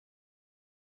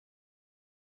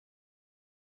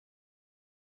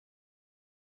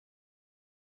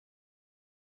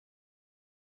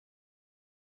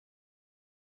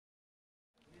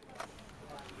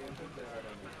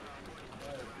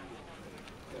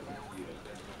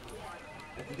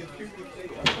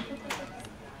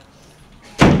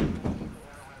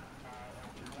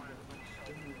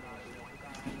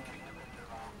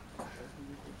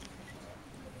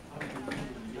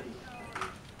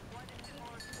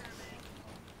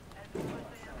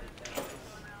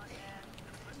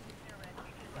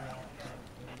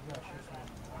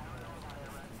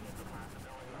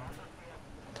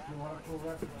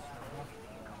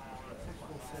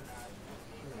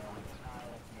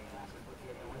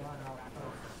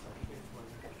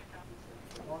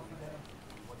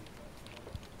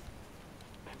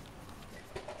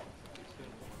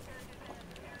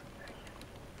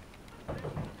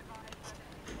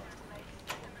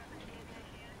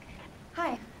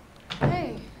Hi.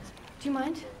 Hey. Do you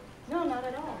mind? No, not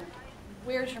at all.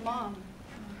 Where's your mom?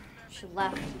 She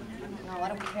left. No, I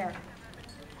don't care.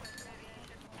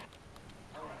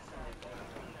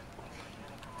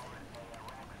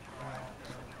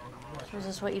 So is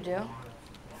this what you do?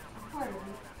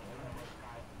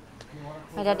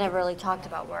 My dad never really talked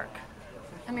about work.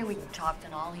 I mean, we talked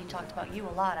and all. He talked about you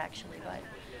a lot, actually, but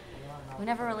we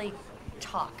never really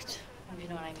talked, if you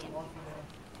know what I mean.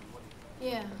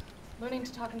 Yeah. Learning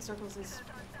to talk in circles is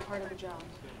part of the job.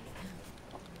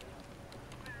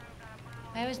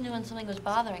 I always knew when something was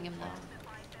bothering him, though.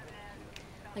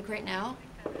 Like right now,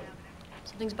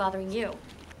 something's bothering you.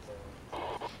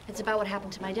 It's about what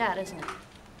happened to my dad, isn't it?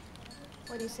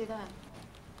 Why do you say that?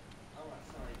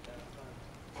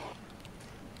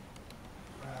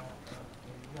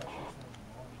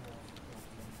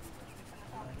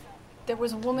 There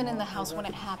was a woman in the house when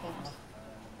it happened.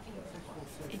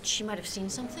 She might have seen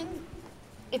something?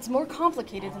 It's more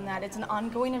complicated than that. It's an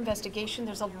ongoing investigation.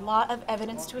 There's a lot of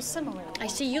evidence to assimilate. I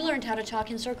see you learned how to talk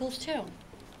in circles, too.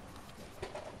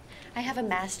 I have a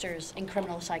master's in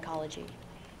criminal psychology.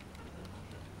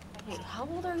 Wait, how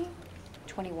old are you?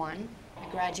 21. I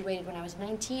graduated when I was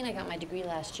 19. I got my degree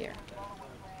last year.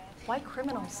 Why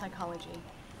criminal psychology?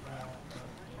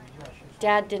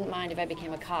 Dad didn't mind if I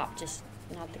became a cop, just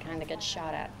not the kind that gets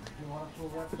shot at.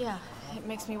 Yeah, it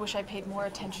makes me wish I paid more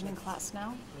attention in class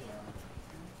now.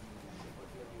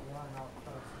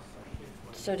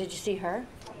 So did you see her?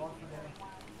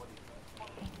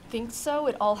 I think so.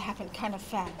 It all happened kind of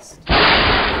fast.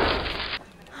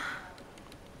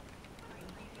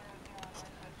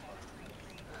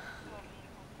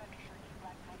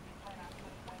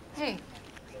 Hey,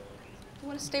 you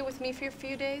want to stay with me for a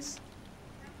few days?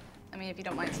 I mean, if you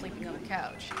don't mind sleeping on the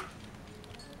couch.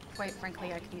 Quite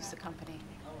frankly, I could use the company.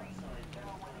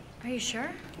 Are you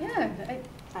sure? Yeah,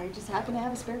 I just happen to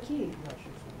have a spare key.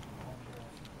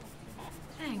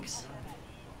 Thanks.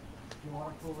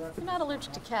 You're not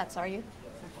allergic to cats, are you?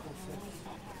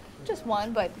 Just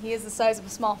one, but he is the size of a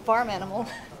small farm animal.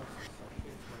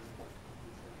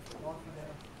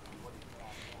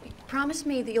 Promise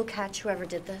me that you'll catch whoever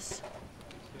did this.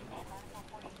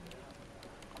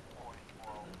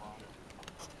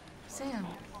 Sam,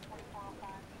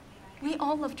 we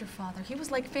all loved your father. He was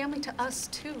like family to us,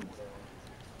 too.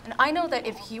 And I know that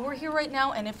if he were here right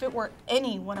now, and if it were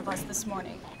any one of us this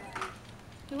morning,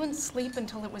 he wouldn't sleep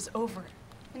until it was over.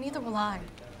 And neither will I.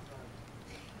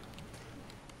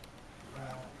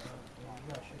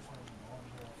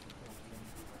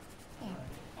 Hey,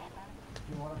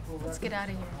 let's get out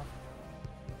of here.